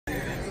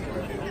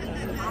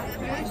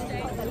See,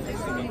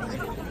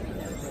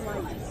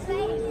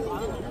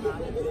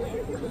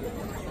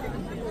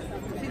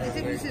 the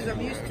difference is I'm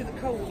used to the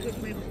cold because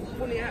we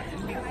pull it out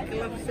and my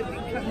gloves have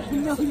been cut.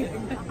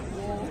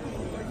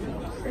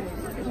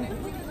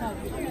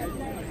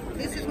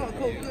 This is what I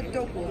call good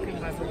dog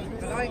walking, my friend.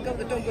 But I ain't got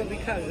the dog on my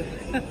coat.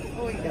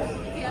 Oh, yeah.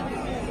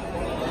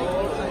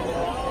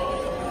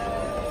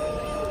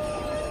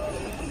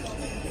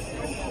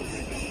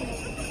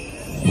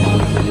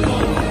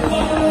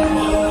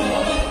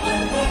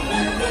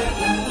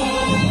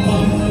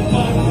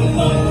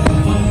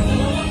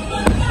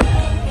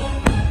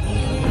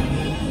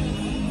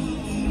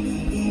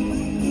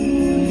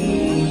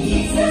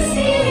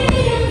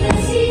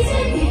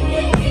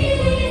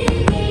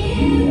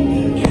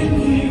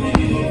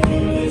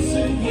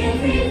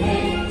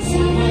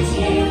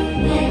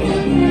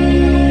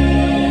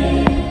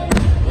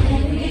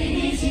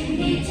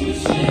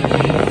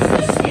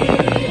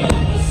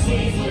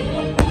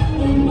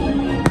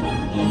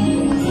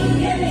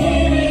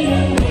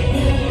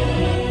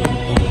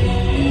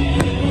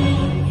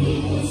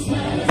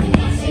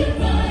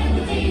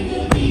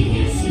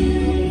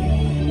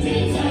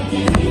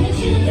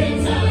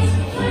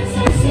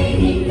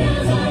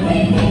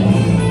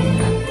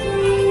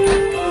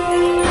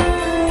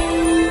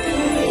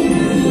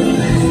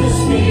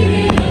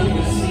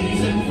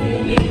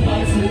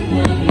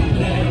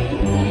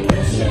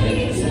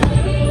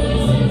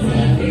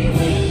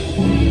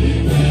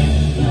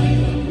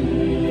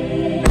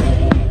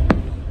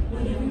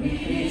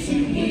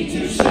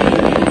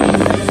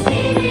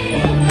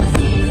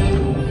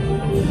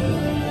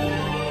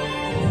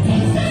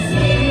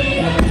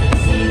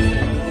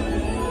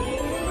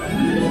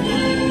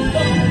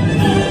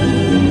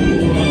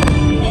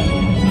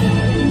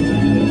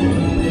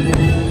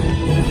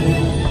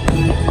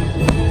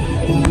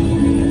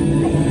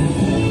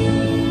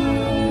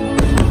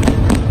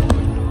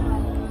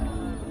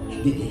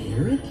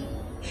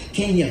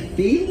 Can you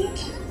feel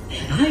it?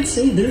 I'd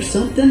say there's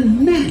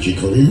something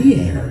magical in the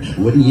air,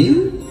 wouldn't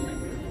you?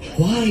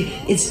 Why,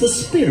 it's the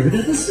spirit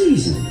of the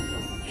season.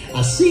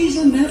 A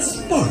season that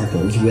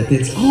sparkles with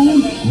its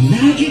own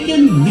magic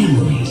and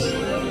memories.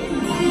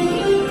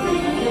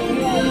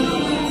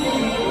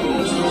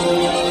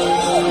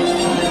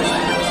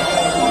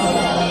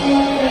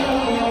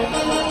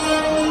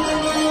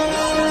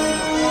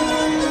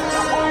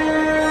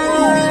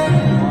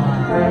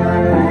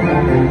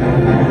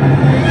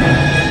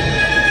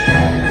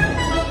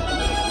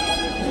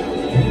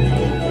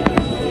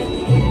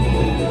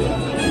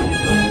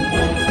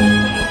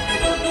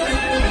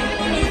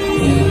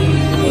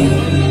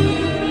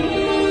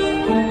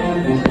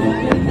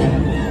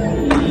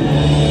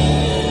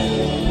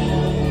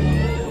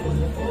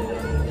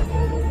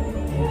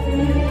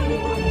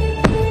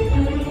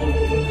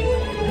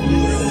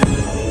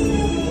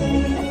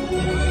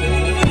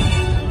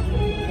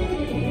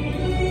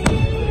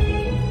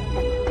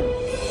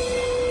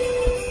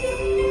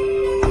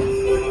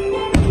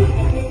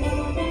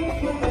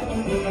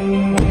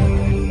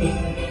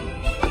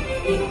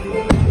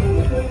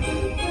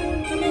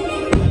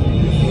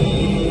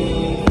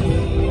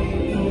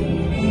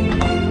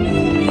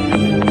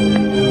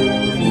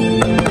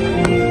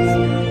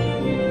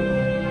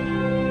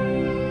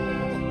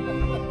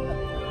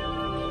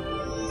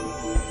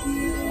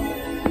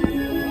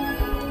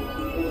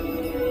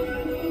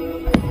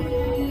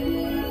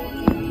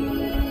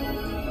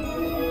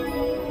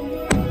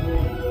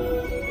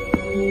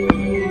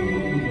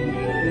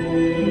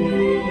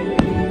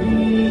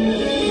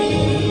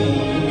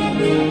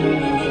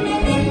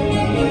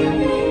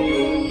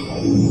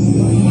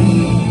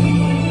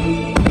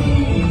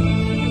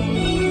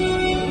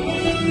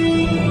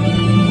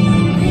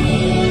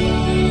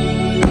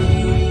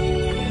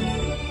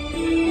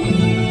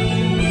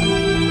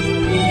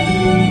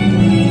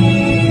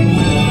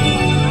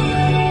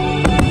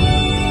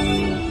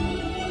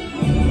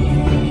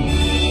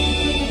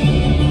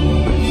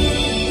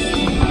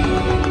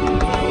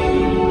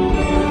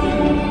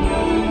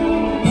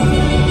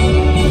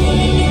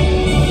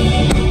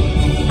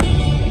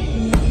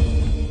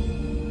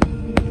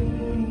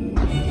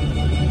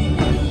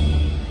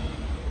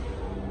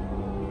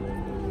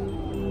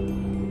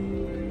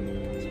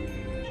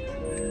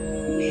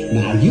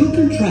 Now you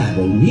can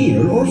travel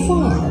near or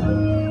far,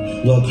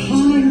 look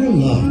high or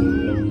low,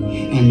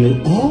 and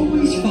you'll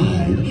always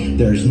find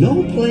there's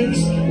no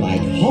place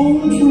like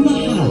home for the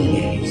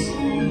holidays.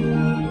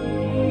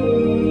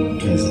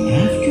 'Cause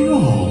after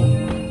all,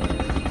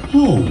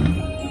 home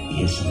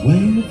is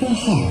where the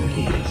heart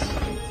is.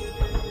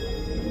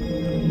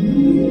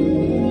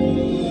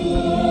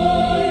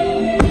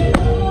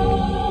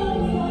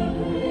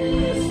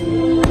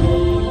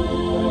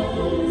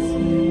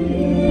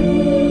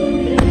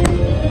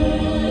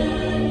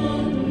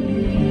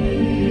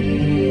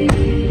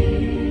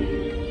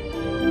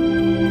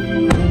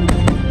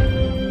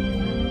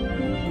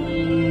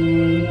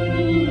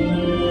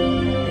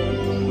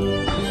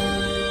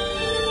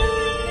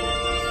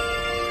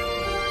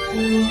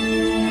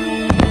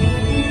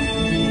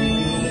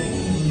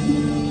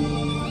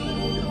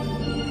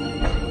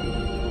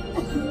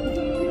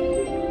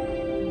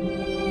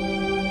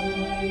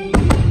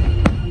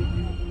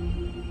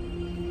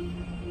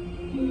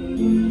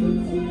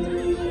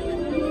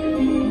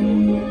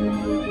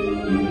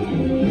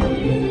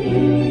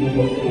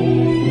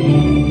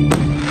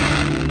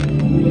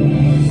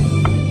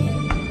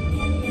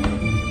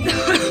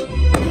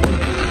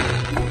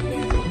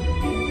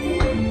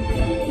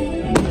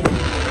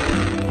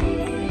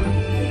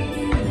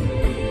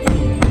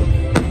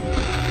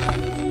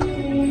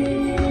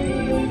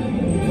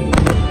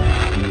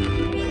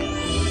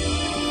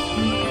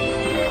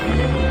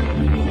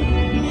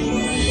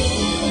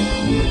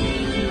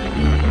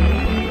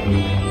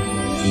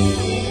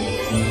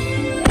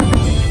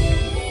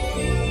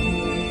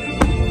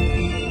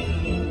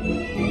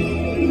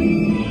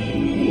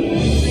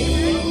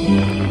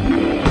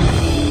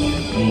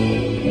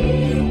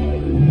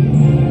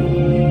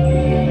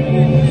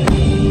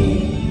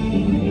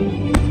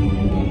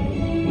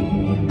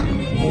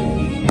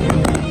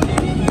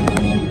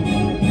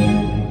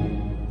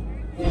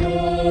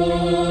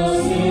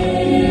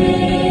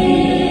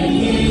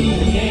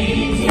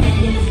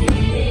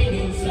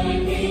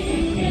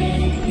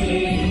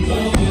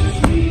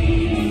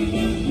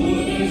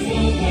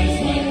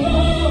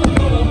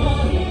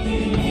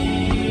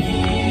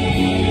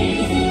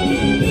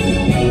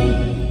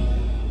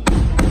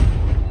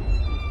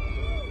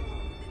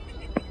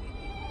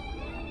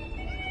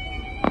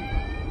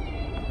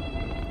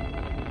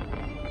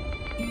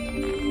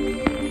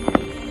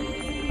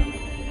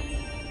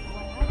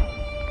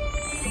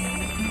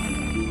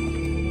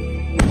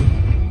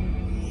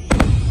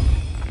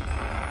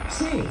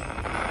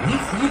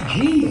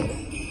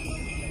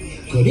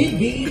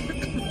 be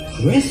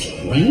Kris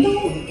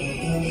Kringle?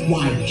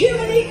 Why,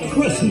 Jiminy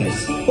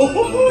Christmas!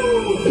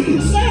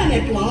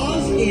 Santa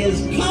Claus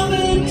is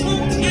coming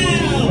to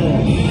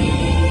town!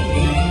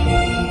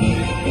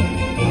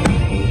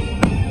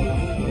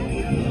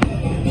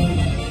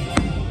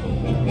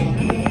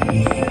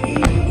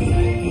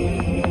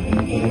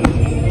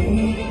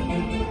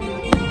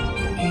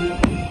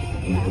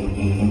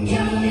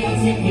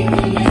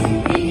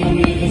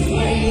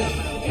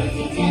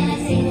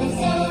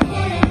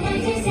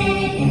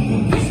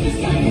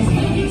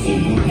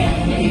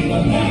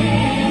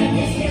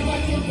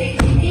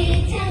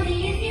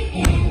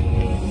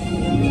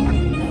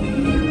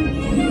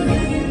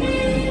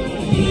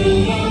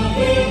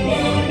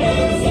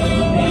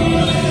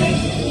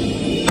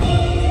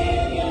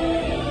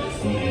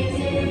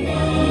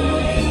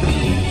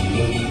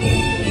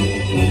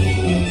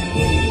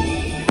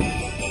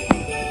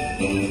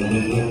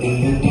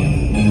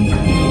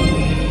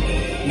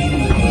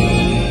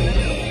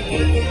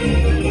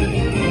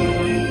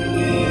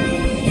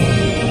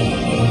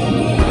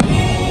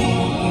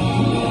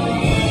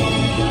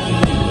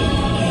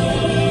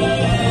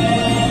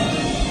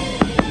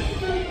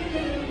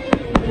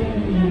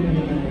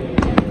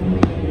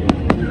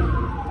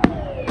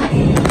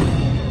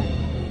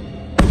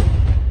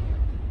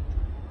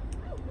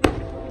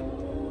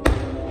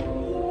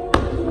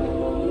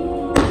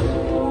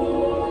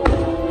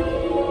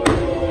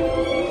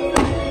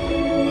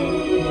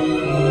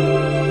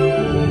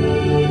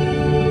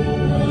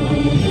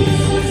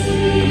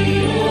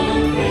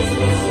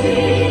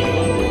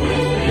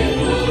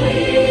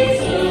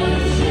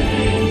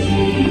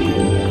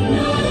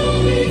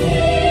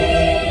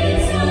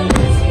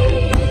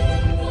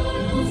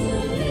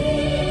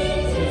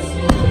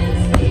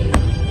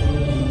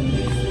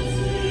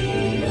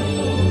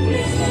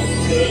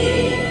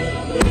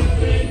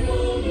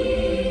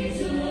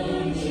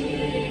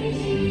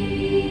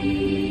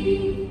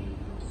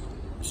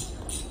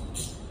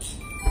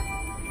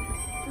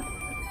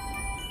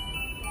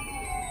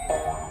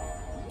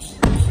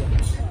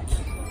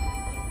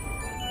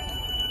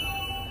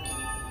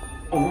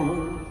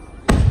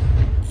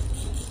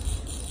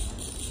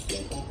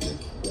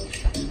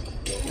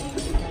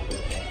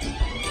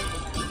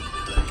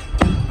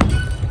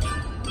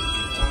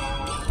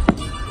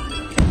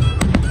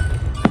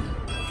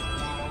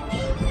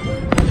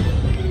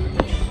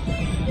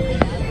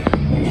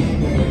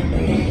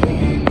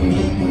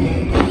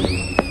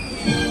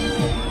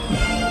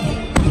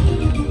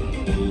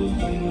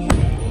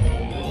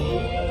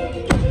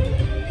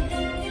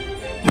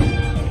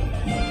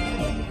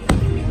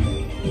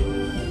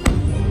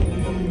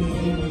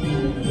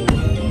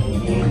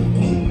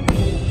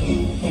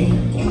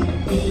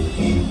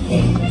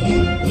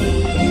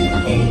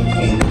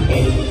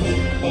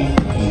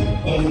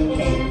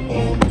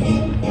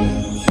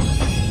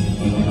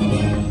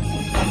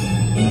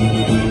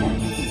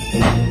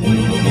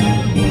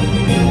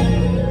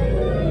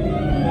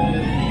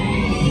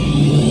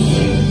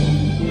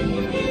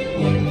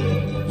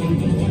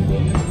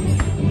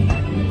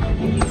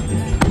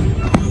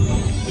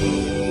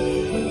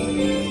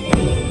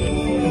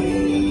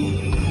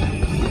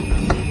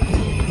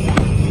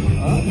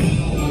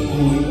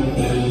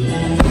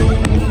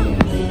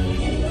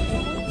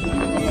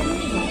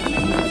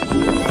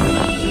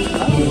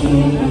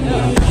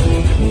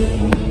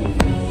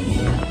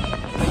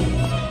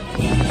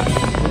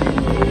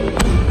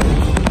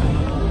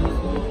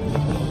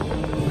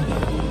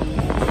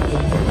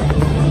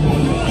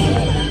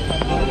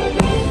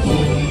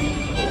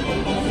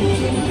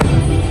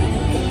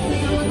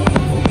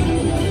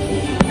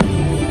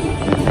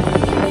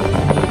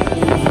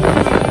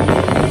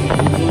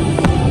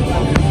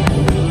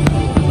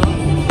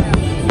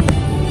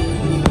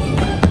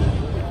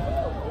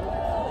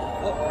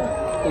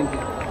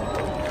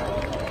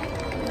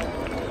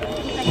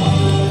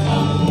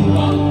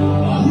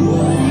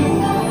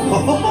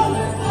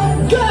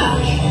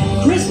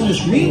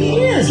 Christmas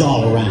really is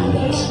all around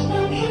us.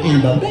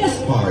 And the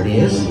best part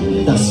is,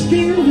 the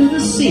spirit of the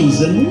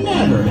season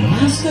never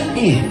has to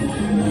end.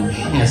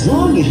 As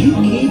long as you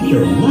keep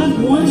your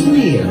loved ones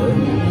near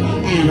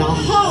and a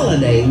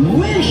holiday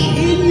wish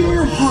in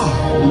your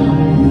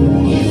heart.